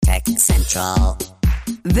Central.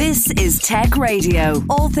 This is Tech Radio.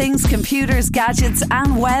 All things computers, gadgets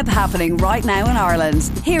and web happening right now in Ireland.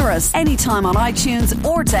 Hear us anytime on iTunes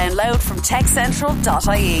or download from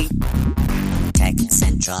techcentral.ie. Tech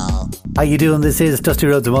Central. How you doing? This is Dusty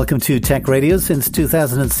Rhodes and welcome to Tech Radio. Since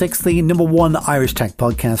 2006, the number one Irish tech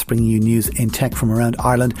podcast, bringing you news in tech from around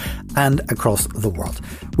Ireland and across the world.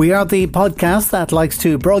 We are the podcast that likes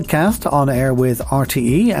to broadcast on air with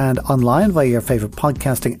RTE and online via your favourite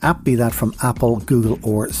podcasting app, be that from Apple, Google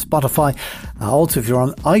or Spotify. Also, if you're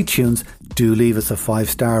on iTunes, do leave us a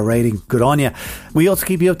 5-star rating. Good on you. We also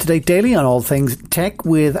keep you up to date daily on all things tech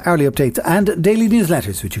with hourly updates and daily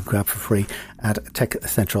newsletters, which you can grab for free at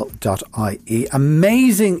techcentral.ie.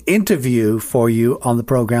 Amazing interview for you on the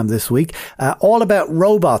programme this week. All about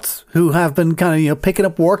robots who have been kind of, picking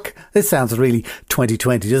up work. This sounds really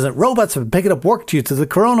 2020, doesn't it? Robots have been picking up work due to the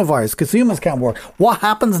coronavirus because humans can't work. What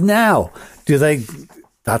happens now?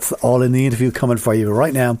 That's all in the interview coming for you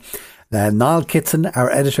right now. Niall Kitson,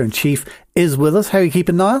 our editor-in-chief, is with us. How are you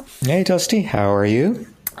keeping, Niall? Hey, Dusty. How are you?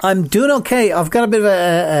 I'm doing okay. I've got a bit of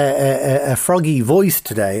a froggy voice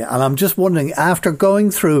today, and I'm just wondering, after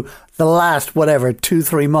going through the last,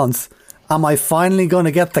 2-3 months, am I finally going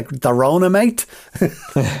to get the Rona, mate? The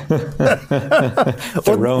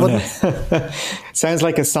Rona. Sounds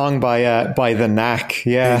like a song by The Knack.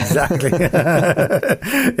 Yeah, exactly.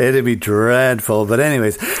 It'd be dreadful. But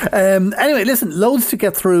anyway, listen, loads to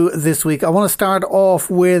get through this week. I want to start off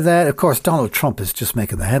with, of course, Donald Trump is just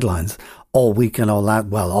making the headlines all week and all that.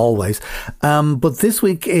 Well, always. But this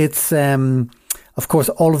week, it's, of course,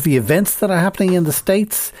 all of the events that are happening in the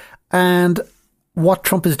States and what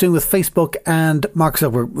Trump is doing with Facebook and Mark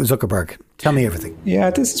Zuckerberg. Tell me everything. Yeah,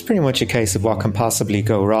 this is pretty much a case of what can possibly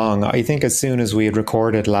go wrong. I think as soon as we had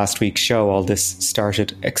recorded last week's show, all this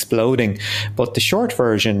started exploding. But the short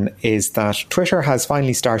version is that Twitter has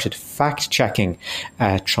finally started fact-checking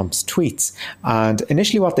Trump's tweets. And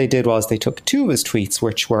initially what they did was they took two of his tweets,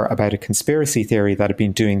 which were about a conspiracy theory that had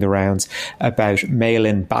been doing the rounds about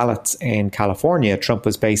mail-in ballots in California. Trump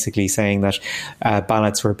was basically saying that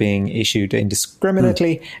ballots were being issued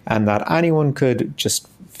indiscriminately and that anyone could just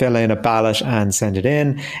fill in a ballot and send it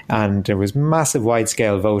in, and there was massive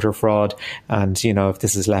wide-scale voter fraud, and if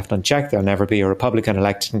this is left unchecked, there'll never be a Republican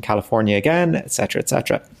elected in California again, etc.,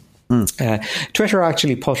 etc. Twitter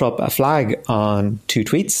actually put up a flag on two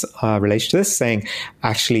tweets related to this, saying,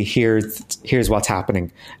 actually, here's what's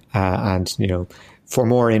happening, and for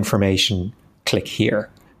more information, click here.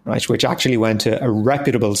 Right, which actually went to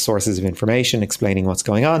reputable sources of information explaining what's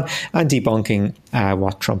going on and debunking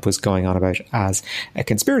what Trump was going on about as a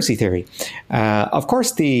conspiracy theory. Of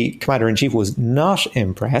course, the commander-in-chief was not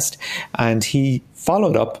impressed, and he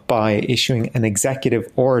followed up by issuing an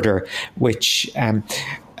executive order which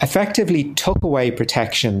effectively took away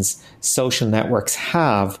protections social networks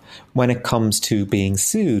have when it comes to being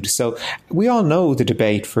sued. So we all know the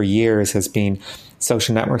debate for years has been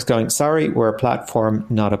social networks going, sorry, we're a platform,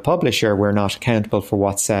 not a publisher. We're not accountable for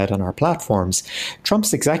what's said on our platforms.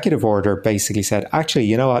 Trump's executive order basically said, actually,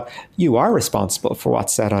 you know what? You are responsible for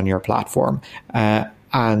what's said on your platform. And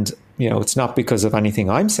it's not because of anything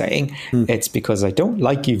I'm saying. It's because I don't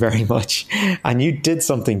like you very much and you did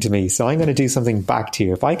something to me. So I'm going to do something back to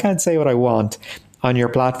you. If I can't say what I want on your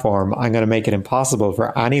platform, I'm going to make it impossible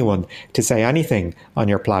for anyone to say anything on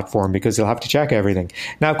your platform because you'll have to check everything.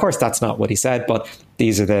 Now, of course, that's not what he said, but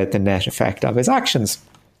these are the net effect of his actions.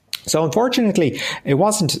 So unfortunately, it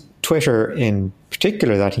wasn't Twitter in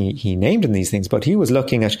particular that he named in these things, but he was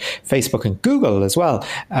looking at Facebook and Google as well,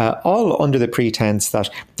 all under the pretense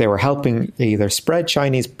that they were helping either spread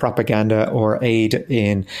Chinese propaganda or aid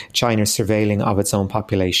in China's surveilling of its own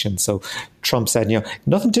population. So Trump said,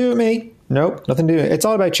 nothing to do with me. No, nothing to do. It's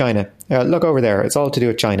all about China. Look over there. It's all to do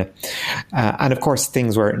with China. And of course,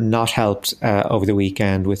 things were not helped over the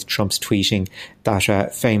weekend with Trump's tweeting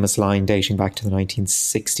that famous line dating back to the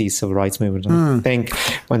 1960s civil rights movement. I think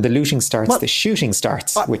when the looting starts, the shooting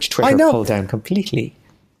starts, which Twitter pulled down completely.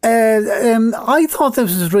 I thought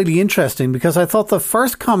this was really interesting because I thought the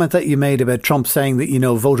first comment that you made about Trump saying that,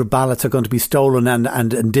 voter ballots are going to be stolen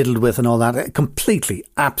and diddled with and all that, completely,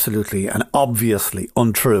 absolutely and obviously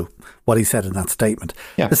untrue, what he said in that statement.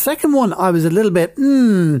 Yeah. The second one, I was a little bit,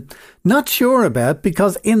 not sure about,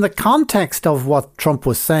 because in the context of what Trump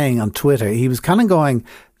was saying on Twitter, he was kind of going,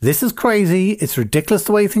 this is crazy. It's ridiculous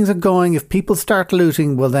the way things are going. If people start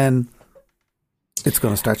looting, well then it's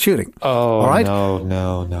going to start shooting. Oh, all right?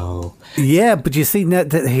 No. Yeah, but you see,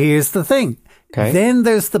 here's the thing. Okay. Then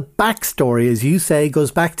there's the backstory, as you say,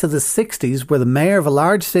 goes back to the 60s, where the mayor of a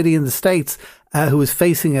large city in the States who was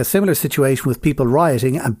facing a similar situation with people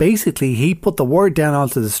rioting. And basically, he put the word down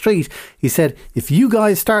onto the street. He said, if you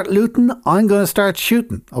guys start looting, I'm going to start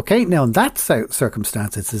shooting. Okay, now in that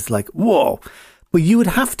circumstance, it's like, whoa. But you would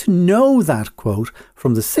have to know that quote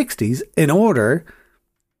from the 60s in order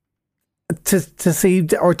to see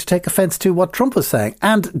or to take offence to what Trump was saying.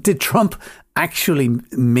 And did Trump actually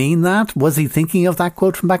mean that? Was he thinking of that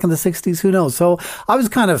quote from back in the 60s? Who knows? So I was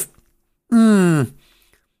kind of,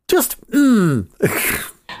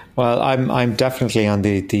 Well, I'm definitely on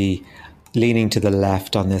the leaning to the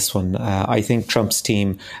left on this one. I think Trump's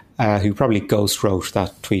team, who probably ghost wrote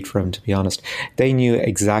that tweet for him, to be honest, they knew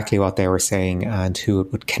exactly what they were saying and who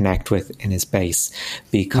it would connect with in his base,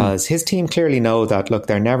 because his team clearly know that, look,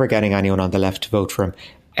 they're never getting anyone on the left to vote for him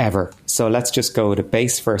ever. So let's just go with a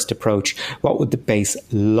base first approach. What would the base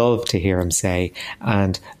love to hear him say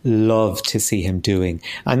and love to see him doing?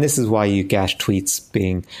 And this is why you get tweets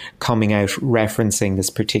coming out referencing this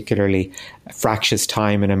particularly fractious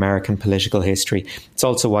time in American political history. It's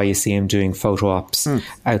also why you see him doing photo ops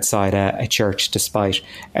outside a church, despite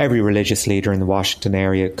every religious leader in the Washington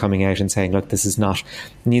area coming out and saying, look, this is not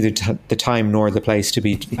neither the time nor the place to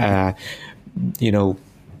be,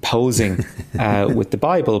 posing with the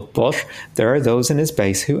Bible, but there are those in his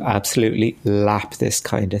base who absolutely lap this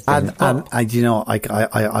kind of thing. And I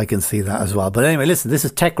can see that as well. But anyway, listen, this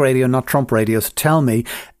is Tech Radio, not Trump Radio. So tell me,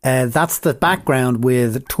 that's the background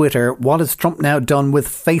with Twitter. What has Trump now done with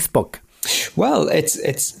Facebook? Well,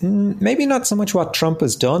 it's maybe not so much what Trump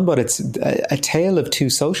has done, but it's a tale of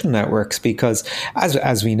two social networks, because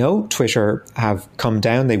as we know, Twitter have come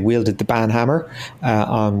down. They wielded the ban hammer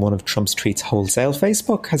on one of Trump's tweets wholesale.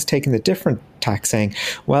 Facebook has taken the different tack, saying,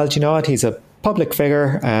 well, do you know what? He's a public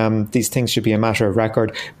figure. These things should be a matter of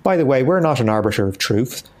record. By the way, we're not an arbiter of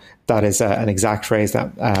truth. That is an exact phrase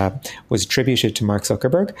that was attributed to Mark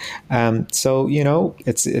Zuckerberg. So,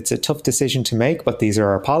 it's a tough decision to make, but these are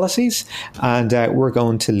our policies, and we're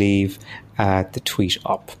going to leave the tweet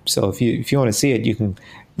up. So if you want to see it, you can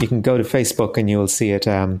go to Facebook and you will see it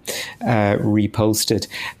reposted.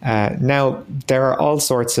 Now, there are all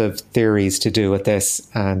sorts of theories to do with this,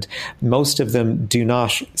 and most of them do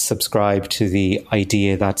not subscribe to the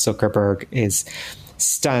idea that Zuckerberg is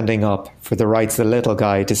standing up for the rights of the little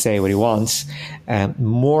guy to say what he wants,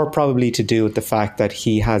 more probably to do with the fact that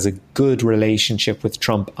he has a good relationship with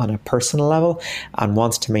Trump on a personal level and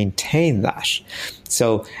wants to maintain that.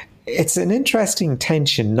 So it's an interesting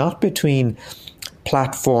tension, not between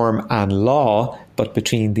platform and law, but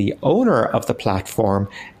between the owner of the platform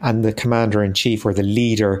and the commander-in-chief or the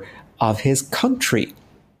leader of his country.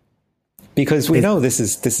 Because we know this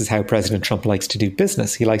is how President Trump likes to do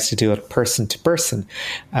business. He likes to do it person to person.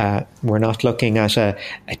 We're not looking at a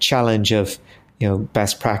challenge of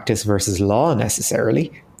best practice versus law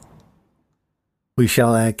necessarily. We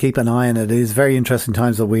shall keep an eye on it. It is very interesting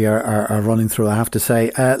times that we are running through, I have to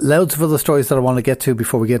say. Loads of other stories that I want to get to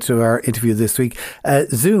before we get to our interview this week.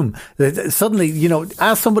 Zoom. Suddenly,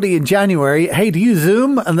 ask somebody in January, hey, do you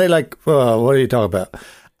Zoom? And they're like, oh, what are you talking about?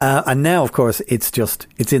 And now, of course, it's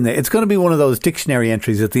in there. It's going to be one of those dictionary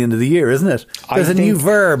entries at the end of the year, isn't it? There's a new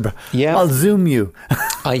verb. Yeah. I'll Zoom you.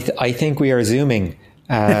 I think we are Zooming.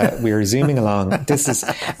 We are zooming along.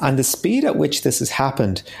 And the speed at which this has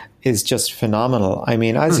happened is just phenomenal. I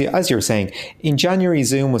mean, as you were saying, in January,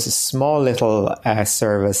 Zoom was a small little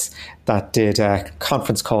service that did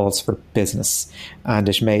conference calls for business, and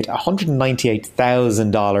it made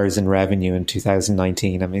 $198,000 in revenue in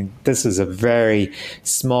 2019. I mean, this is a very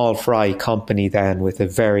small fry company then with a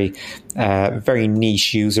very, very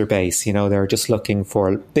niche user base. They're just looking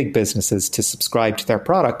for big businesses to subscribe to their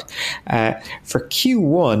product. For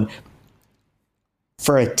Q1,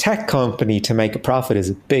 for a tech company to make a profit is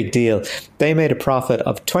a big deal. They made a profit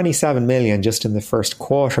of 27 million just in the first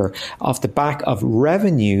quarter off the back of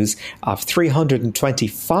revenues of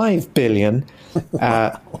 325 billion.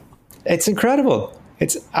 It's incredible.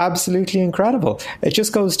 It's absolutely incredible. It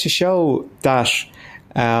just goes to show that,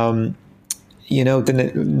 the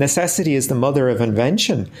necessity is the mother of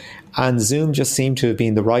invention. And Zoom just seemed to have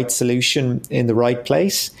been the right solution in the right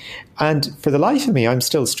place. And for the life of me, I'm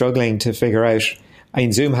still struggling to figure out. I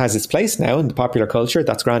mean, Zoom has its place now in the popular culture.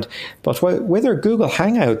 That's grand. But whether Google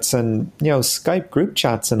Hangouts and Skype group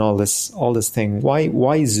chats and all this thing,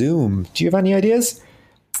 why Zoom? Do you have any ideas?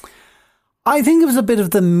 I think it was a bit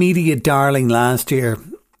of the media darling last year,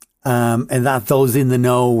 and that those in the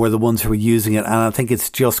know were the ones who were using it. And I think it's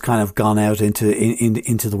just kind of gone out into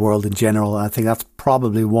the world in general. I think that's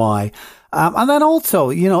probably why. And then also,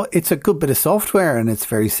 it's a good bit of software and it's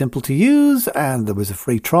very simple to use, and there was a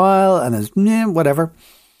free trial and it's whatever.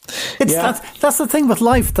 That's the thing with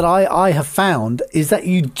life that I have found, is that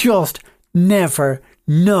you just never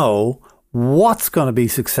know what's going to be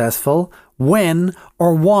successful, when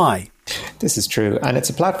or why. This is true. And it's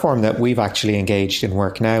a platform that we've actually engaged in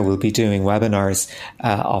work now. We'll be doing webinars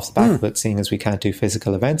off the back of it, seeing as we can't do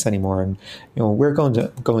physical events anymore. And we're going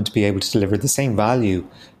to be able to deliver the same value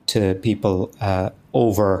to people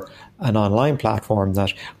over an online platform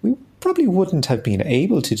that we probably wouldn't have been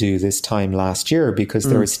able to do this time last year, because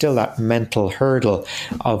there was still that mental hurdle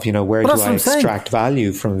of, where do I extract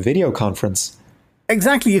value from a video conference?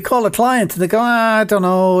 Exactly. You call a client and they go, I don't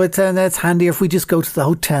know, it's handier if we just go to the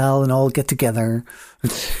hotel and all get together.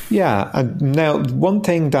 Yeah. And now, one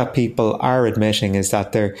thing that people are admitting is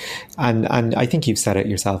that and I think you've said it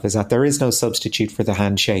yourself, is that there is no substitute for the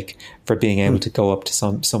handshake, for being able to go up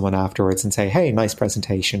to someone afterwards and say, hey, nice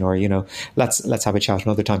presentation, or, let's have a chat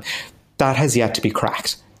another time. That has yet to be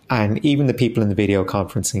cracked. And even the people in the video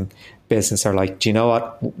conferencing business are like, do you know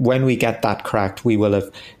what? When we get that cracked, we will have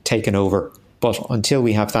taken over. But until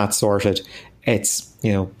we have that sorted, it's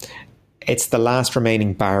the last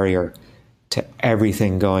remaining barrier to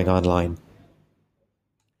everything going online.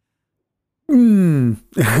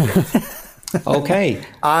 Okay.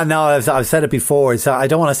 No, I've said it before. So I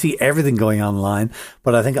don't want to see everything going online,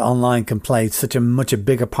 but I think online can play such a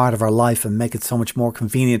bigger part of our life and make it so much more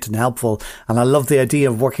convenient and helpful. And I love the idea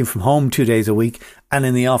of working from home 2 days a week and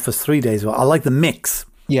in the office 3 days a week. I like the mix.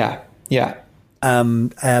 Yeah.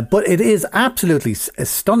 But it is absolutely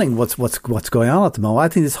stunning what's going on at the moment. I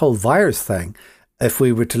think this whole virus thing, if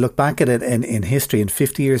we were to look back at it in history in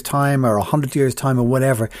 50 years' time or 100 years' time or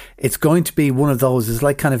whatever, it's going to be one of those. It's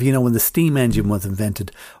like kind of, when the steam engine was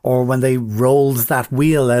invented, or when they rolled that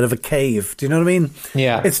wheel out of a cave. Do you know what I mean?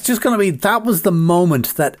 Yeah. It's just going to be, that was the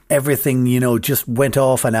moment that everything, just went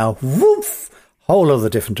off, and now, woof, whole other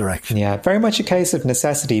different direction. Yeah, very much a case of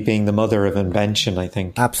necessity being the mother of invention, I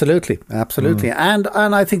think. Absolutely. And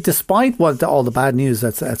I think despite all the bad news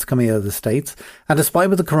that's coming out of the States, and despite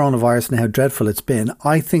with the coronavirus and how dreadful it's been,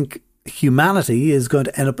 I think humanity is going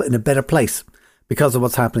to end up in a better place because of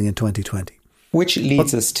what's happening in 2020. Which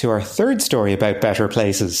leads us to our third story about better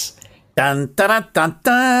places. Dun, dun, dun, dun,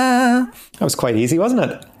 dun. That was quite easy, wasn't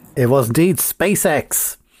it? It was indeed.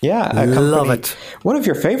 SpaceX. Yeah, I love it. One of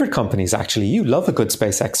your favourite companies, actually. You love a good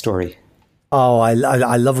SpaceX story. Oh, I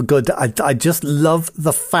love a good... I just love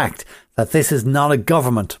the fact that this is not a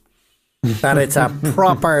government. That it's a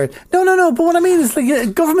proper... No. But what I mean is,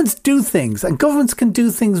 like, governments do things, and governments can do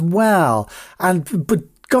things well. But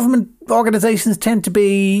government organisations tend to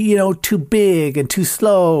be, too big and too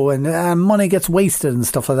slow, and money gets wasted and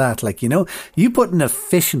stuff like that. Like, you put an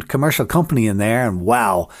efficient commercial company in there, and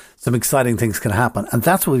wow, some exciting things can happen. And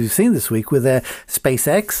that's what we've seen this week with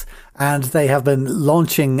SpaceX. And they have been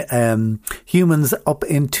launching humans up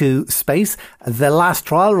into space. The last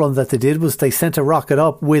trial run that they did was they sent a rocket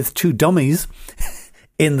up with 2 dummies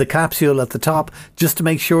in the capsule at the top, just to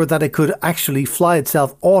make sure that it could actually fly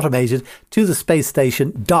itself automated to the space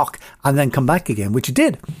station, dock, and then come back again, which it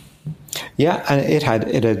did. Yeah, and it had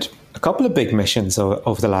a couple of big missions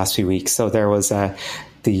over the last few weeks. So there was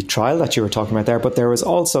the trial that you were talking about there, but there was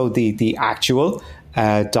also the actual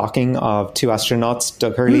docking of 2 astronauts,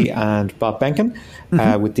 Doug Hurley and Bob Behnken,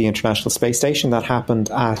 with the International Space Station. That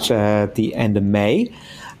happened at the end of May.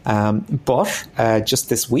 But just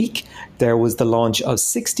this week, there was the launch of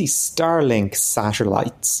 60 Starlink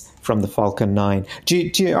satellites from the Falcon 9.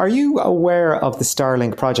 Are you aware of the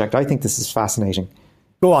Starlink project? I think this is fascinating.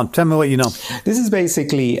 Go on, tell me what you know. This is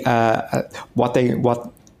basically what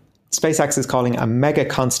SpaceX is calling a mega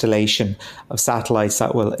constellation of satellites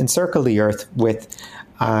that will encircle the Earth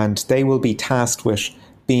and they will be tasked with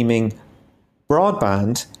beaming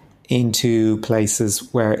broadband into places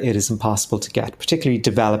where it is impossible to get, particularly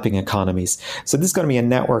developing economies. So this is going to be a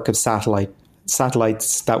network of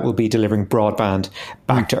satellites that will be delivering broadband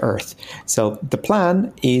back to Earth. So the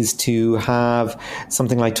plan is to have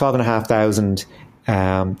something like 12,500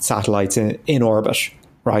 satellites in orbit,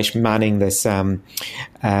 right, manning this network,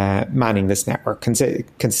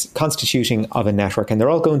 constituting of a network, and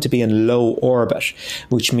they're all going to be in low orbit,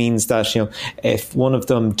 which means that if one of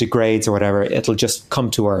them degrades or whatever, it'll just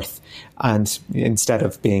come to Earth, and instead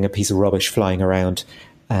of being a piece of rubbish flying around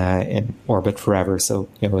in orbit forever. So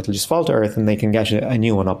it'll just fall to Earth, and they can get a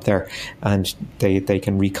new one up there, and they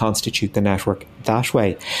can reconstitute the network that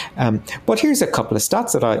way. But here's a couple of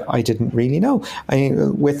stats that I didn't really know. I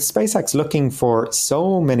mean, with SpaceX looking for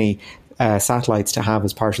so many satellites to have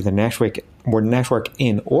as part of the network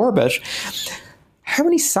in orbit, how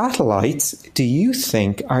many satellites do you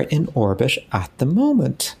think are in orbit at the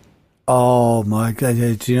moment? Oh my God.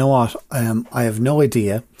 Do you know what? I have no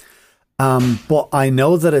idea. But I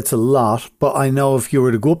know that it's a lot, but I know if you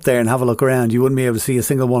were to go up there and have a look around, you wouldn't be able to see a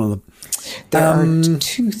single one of them. There are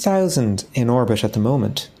 2,000 in orbit at the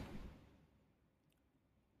moment.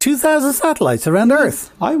 2,000 satellites around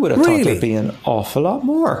Earth? I would have thought there'd be an awful lot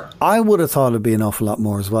more. I would have thought it'd be an awful lot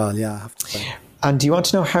more as well, yeah, I have to say. And do you want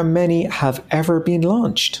to know how many have ever been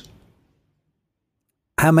launched?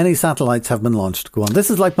 How many satellites have been launched? Go on.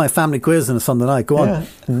 This is like my family quiz on a Sunday night. Go on.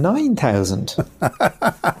 9,000.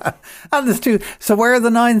 And there's two. So where are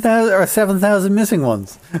the 9,000 or 7,000 missing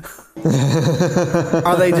ones?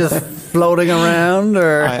 Are they just floating around?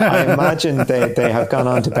 Or I imagine they have gone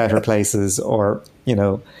on to better places, or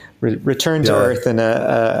returned to Earth in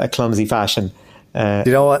a clumsy fashion.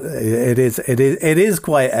 You know what? It is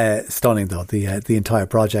quite stunning, though, the entire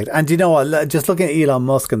project. And you know what? Just looking at Elon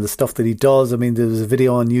Musk and the stuff that he does. I mean, there was a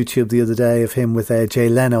video on YouTube the other day of him with Jay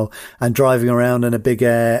Leno and driving around in a big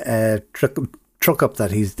truck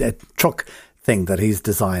thing that he's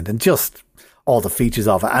designed, and just all the features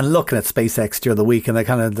of it. And looking at SpaceX during the week, and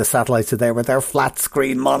the satellites are there with their flat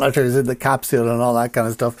screen monitors in the capsule and all that kind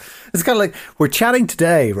of stuff. It's kind of like we're chatting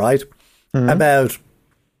today, right, about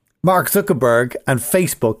Mark Zuckerberg and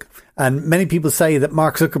Facebook, and many people say that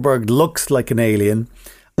Mark Zuckerberg looks like an alien.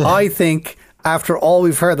 I think after all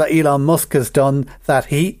we've heard that Elon Musk has done, that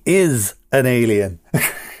he is an alien.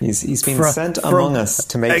 He's been sent among us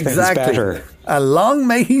to make things better. And long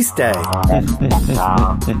may he stay.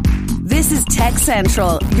 This is Tech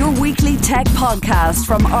Central, your weekly tech podcast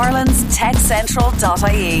from Ireland's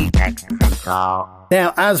techcentral.ie.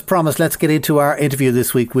 Now, as promised, let's get into our interview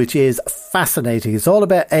this week, which is fascinating. It's all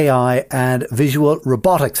about AI and visual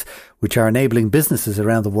robotics, which are enabling businesses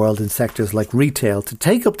around the world in sectors like retail to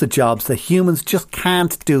take up the jobs that humans just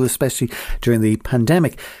can't do, especially during the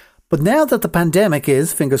pandemic. But now that the pandemic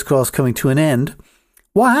is, fingers crossed, coming to an end,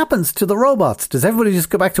 what happens to the robots? Does everybody just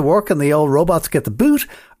go back to work and the old robots get the boot?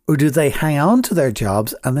 Or do they hang on to their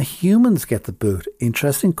jobs and the humans get the boot?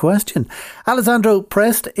 Interesting question. Alessandro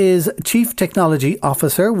Prest is Chief Technology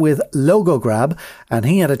Officer with LogoGrab, and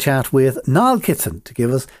he had a chat with Niall Kitson to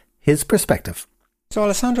give us his perspective. So,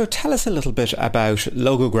 Alessandro, tell us a little bit about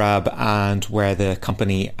LogoGrab and where the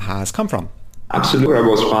company has come from. Absolutely. I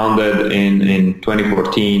was founded in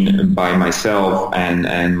 2014 by myself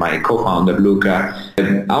and my co-founder, Luca,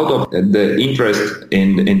 out of the interest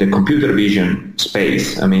in the computer vision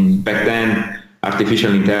space. I mean, back then,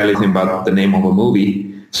 artificial intelligence was the name of a movie,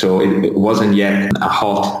 so it wasn't yet a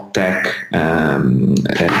hot tech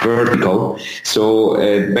vertical. So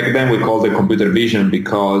back then we called it computer vision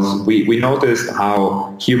because we noticed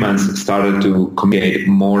how humans started to communicate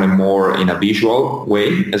more and more in a visual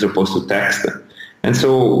way as opposed to text. And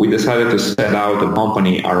so we decided to set out a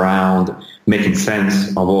company around making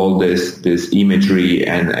sense of all this imagery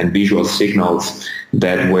and visual signals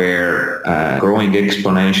that were growing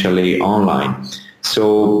exponentially online.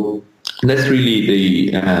 So that's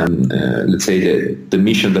really the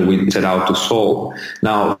mission that we set out to solve.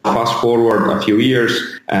 Now, fast forward a few years,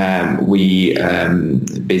 we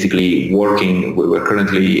were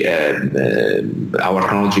currently, our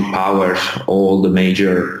technology powers all the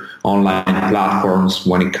major online platforms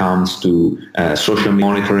when it comes to social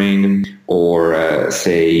monitoring or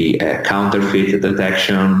counterfeit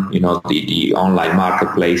detection. The online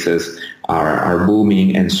marketplaces are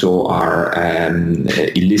booming, and so are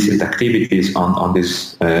illicit activities on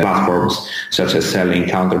these platforms, such as selling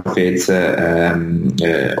counterfeits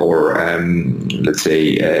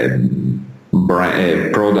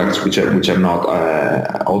products which are not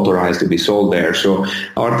authorized to be sold there. So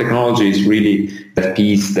our technology is really that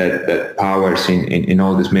piece that powers in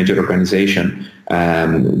all this major organization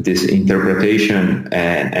this interpretation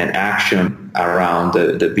and action around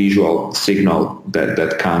the visual signal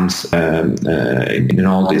that comes in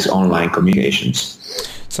all these online communications.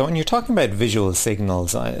 So when you're talking about visual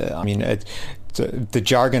signals, I mean, the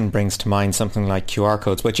jargon brings to mind something like QR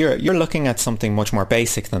codes, but you're looking at something much more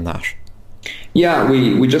basic than that. Yeah,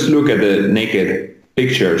 we just look at the naked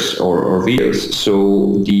pictures or videos.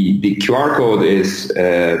 So the QR code is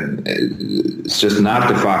just an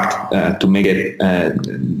artifact to make it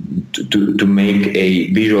to make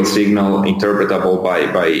a visual signal interpretable by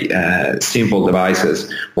simple devices.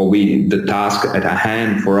 The task at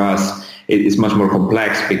hand for us is much more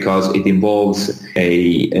complex because it involves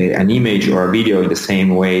an image or a video in the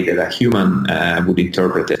same way that a human would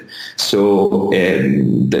interpret it. So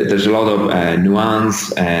there's a lot of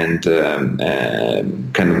nuance and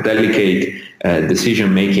kind of delicate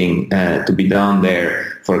decision making to be done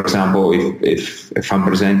there for example, if I'm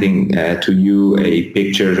presenting to you a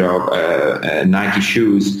picture of Nike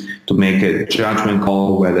shoes, to make a judgment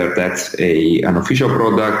call whether that's an official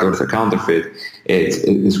product or it's a counterfeit,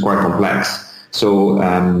 it's quite complex. So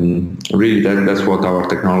really, that's what our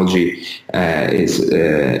technology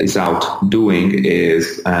is out doing,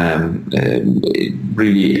 is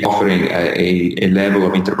really offering a level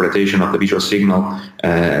of interpretation of the visual signal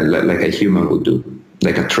like a human would do,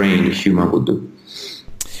 like a trained human would do.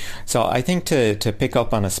 So I think to pick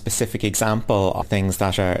up on a specific example of things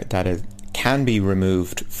that can be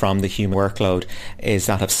removed from the human workload is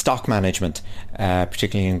that of stock management,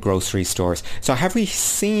 particularly in grocery stores. So have we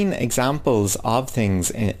seen examples of things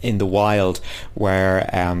in the wild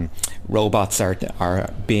where robots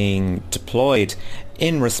are being deployed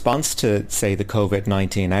in response to, say, the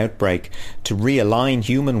COVID-19 outbreak to realign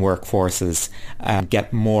human workforces and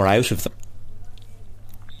get more out of them?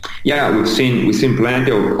 Yeah, we've seen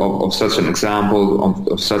plenty of such an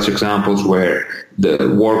example of such examples where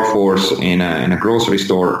the workforce in a grocery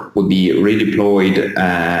store would be redeployed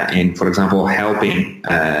in, for example, helping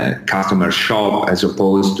customers shop as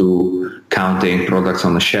opposed to counting products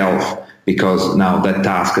on the shelf, because now that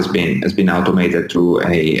task has been automated through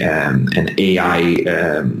an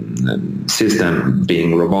AI system,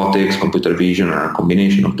 being robotics, computer vision, or a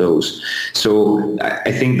combination of those. So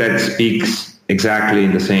I think that speaks exactly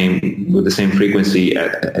with the same frequency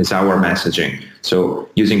as our messaging. So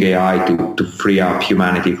using AI to free up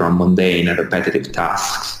humanity from mundane and repetitive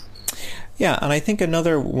tasks. Yeah, and I think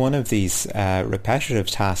another one of these repetitive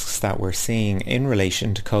tasks that we're seeing in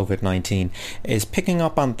relation to COVID-19 is picking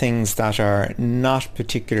up on things that are not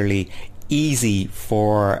particularly easy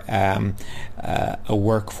for a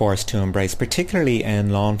workforce to embrace, particularly in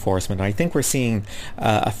law enforcement. I think we're seeing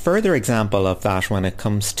a further example of that when it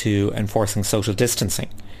comes to enforcing social distancing.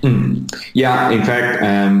 Yeah, in fact,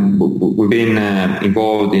 we've been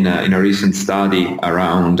involved in a recent study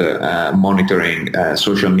around monitoring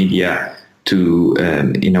social media to,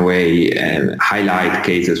 in a way, highlight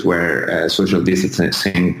cases where social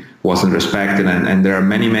distancing wasn't respected. And there are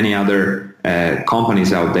many other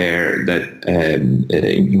companies out there that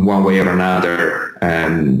in one way or another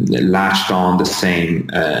latched on the same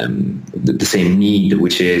need,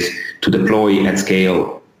 which is to deploy at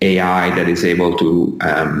scale AI that is able to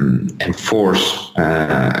enforce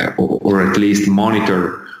or at least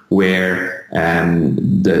monitor where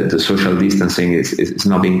the social distancing is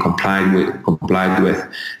not being complied with.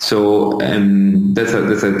 So that's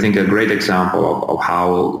I think a great example of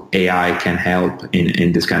how AI can help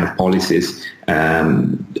in this kind of policies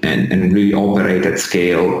and really operate at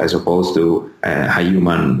scale, as opposed to a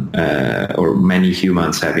human or many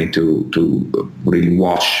humans having to really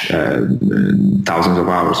watch thousands of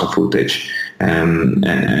hours of footage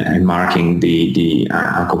and marking the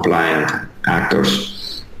uncompliant actors.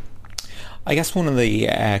 I guess one of the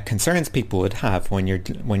concerns people would have when you're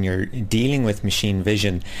dealing with machine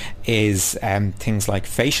vision is things like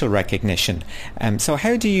facial recognition. So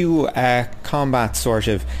how do you combat sort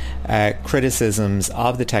of criticisms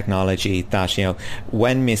of the technology that,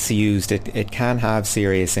 when misused, it can have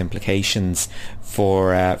serious implications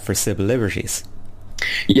for civil liberties?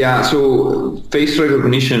 Yeah, so face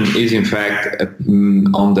recognition is in fact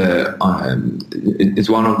it's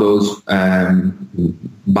one of those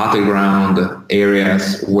battleground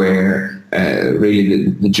areas where really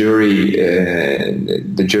the jury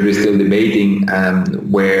is still debating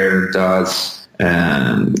where does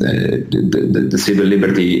the civil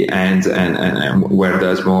liberty ends and where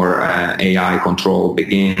does more AI control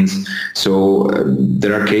begins. So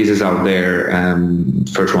there are cases out there.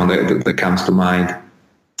 First one that comes to mind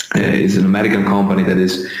is an American company that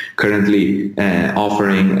is currently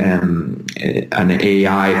offering an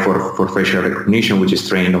AI for facial recognition, which is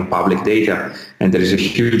trained on public data. And there is a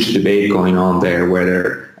huge debate going on there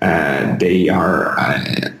whether they are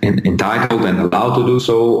entitled and allowed to do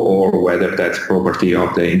so, or whether that's property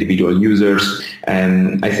of the individual users.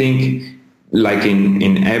 And I think, like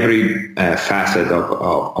in every facet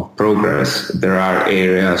of progress, there are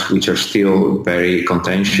areas which are still very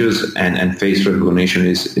contentious, and face recognition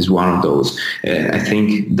is one of those. I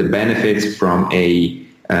think the benefits from a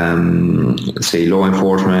say law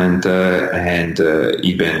enforcement and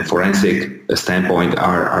even forensic standpoint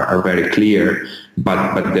are very clear,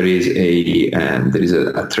 but there is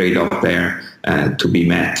a trade-off there to be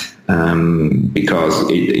met, because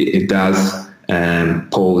it does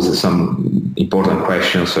pose some important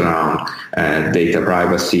questions around data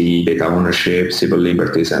privacy, data ownership, civil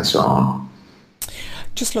liberties, and so on.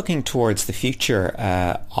 just looking towards the future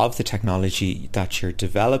of the technology that you're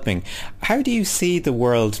developing, how do you see the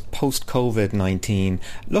world post-COVID-19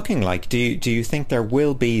 looking like? Do you think there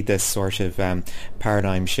will be this sort of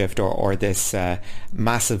paradigm shift or this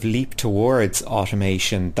massive leap towards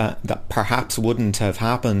automation that perhaps wouldn't have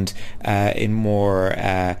happened in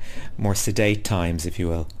more sedate times, if you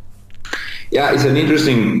will? Yeah, it's an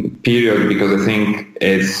interesting period because I think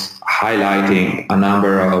it's highlighting a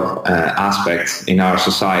number of aspects in our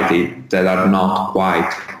society that are not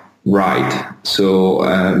quite right. So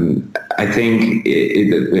I think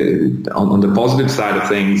on the positive side of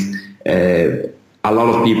things, a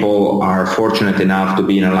lot of people are fortunate enough to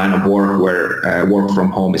be in a line of work where work from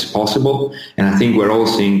home is possible. And I think we're all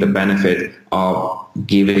seeing the benefit of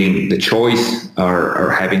giving the choice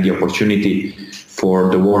or having the opportunity for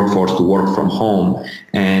the workforce to work from home.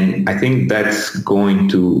 And I think that's going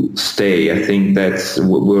to stay. I think that's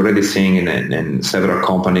we're already seeing in several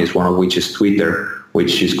companies, one of which is Twitter,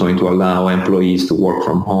 which is going to allow employees to work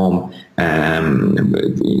from home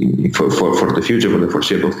for the future, for the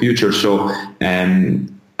foreseeable future. So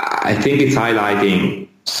I think it's highlighting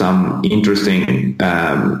some interesting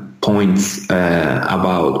points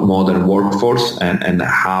about modern workforce and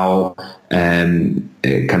how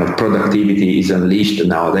kind of productivity is unleashed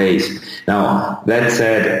nowadays. Now, that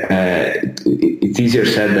said, it's easier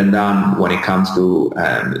said than done when it comes to,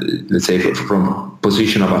 let's say, from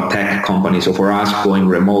position of a tech company. So for us, going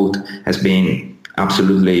remote has been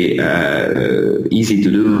absolutely easy to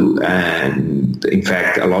do. And in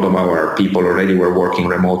fact, a lot of our people already were working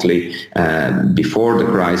remotely before the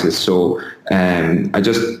crisis. So I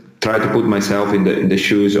just try to put myself in the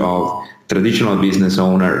shoes of traditional business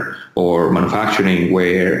owner or manufacturing,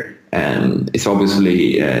 where it's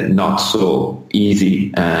obviously not so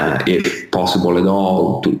easy, if possible at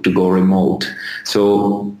all, to go remote.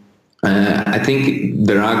 So I think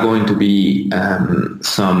there are going to be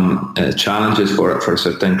some challenges for a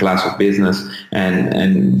certain class of business,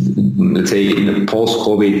 and let's say in a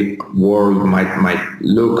post-COVID world might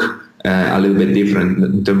look a little bit different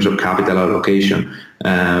in terms of capital allocation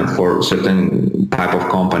for certain type of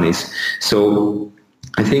companies. So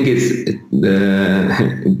I think it's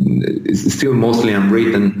still mostly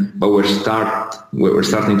unwritten, but we're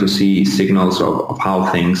starting to see signals of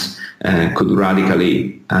how things could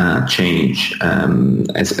radically change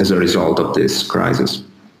as a result of this crisis.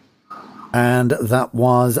 And that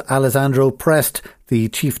was Alessandro Prest, the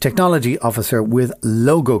Chief Technology Officer with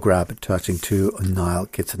LogoGrab, talking to Niall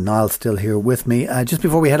Kitson. Niall's still here with me. Just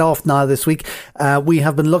before we head off, Niall, this week, we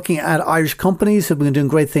have been looking at Irish companies who have been doing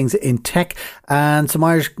great things in tech, and some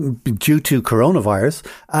Irish, due to coronavirus,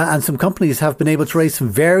 and some companies have been able to raise some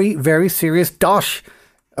very, very serious dosh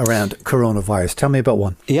around coronavirus. Tell me about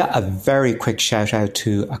one. Yeah, a very quick shout out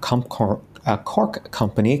to a Cork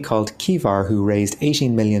company called Kivar, who raised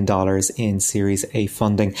 $18 million in Series A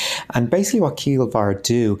funding. And basically what Kivar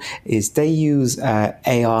do is they use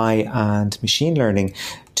AI and machine learning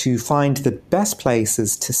to find the best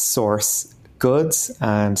places to source goods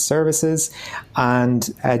and services and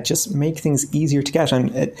just make things easier to get.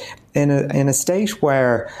 And in a state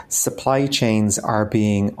where supply chains are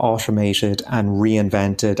being automated and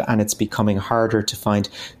reinvented, and it's becoming harder to find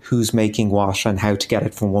who's making what and how to get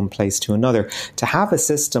it from one place to another, to have a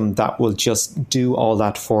system that will just do all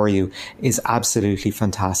that for you is absolutely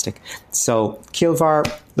fantastic. So Kivar,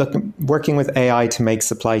 look, working with AI to make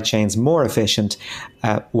supply chains more efficient,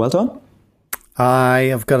 well done. I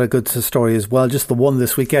have got a good story as well, just the one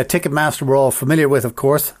this week. Ticketmaster we're all familiar with, of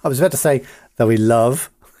course. I was about to say that we love.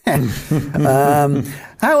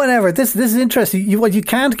 However, this is interesting. What you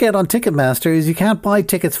can't get on Ticketmaster is you can't buy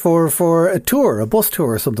tickets for a tour, a bus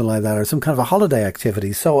tour or something like that, or some kind of a holiday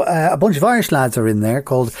activity. So a bunch of Irish lads are in there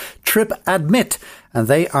called Trip Admit, and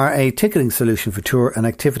they are a ticketing solution for tour and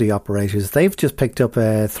activity operators. They've just picked up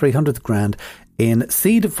 $300,000 in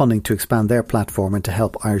seed funding to expand their platform and to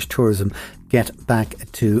help Irish tourism get back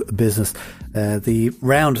to business. The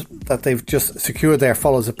round that they've just secured there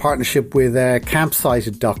follows a partnership with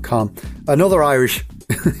campsited.com, another Irish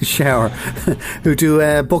shower, who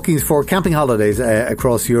do bookings for camping holidays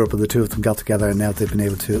across Europe, and the two of them got together and now they've been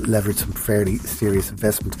able to leverage some fairly serious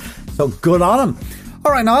investment. So good on them.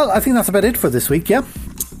 All right, Niall, I think that's about it for this week, yeah?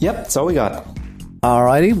 Yep, that's all we got.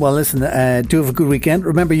 Alrighty, well listen, do have a good weekend.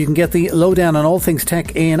 Remember, you can get the lowdown on all things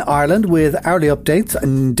tech in Ireland with hourly updates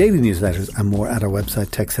and daily newsletters and more at our website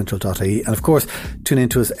techcentral.ie. And of course, tune in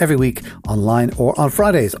to us every week online or on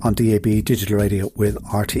Fridays on DAB Digital Radio with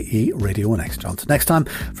RTE Radio 1 Extra. Until next time,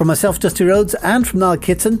 from myself, Dusty Rhodes, and from Niall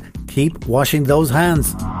Kitson, keep washing those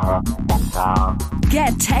hands.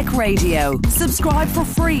 Get Tech Radio. Subscribe for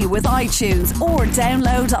free with iTunes or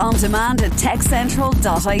download on demand at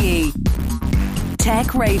techcentral.ie.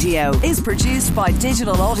 Tech Radio is produced by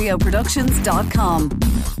digitalaudioproductions.com.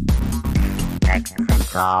 Tech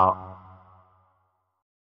Central.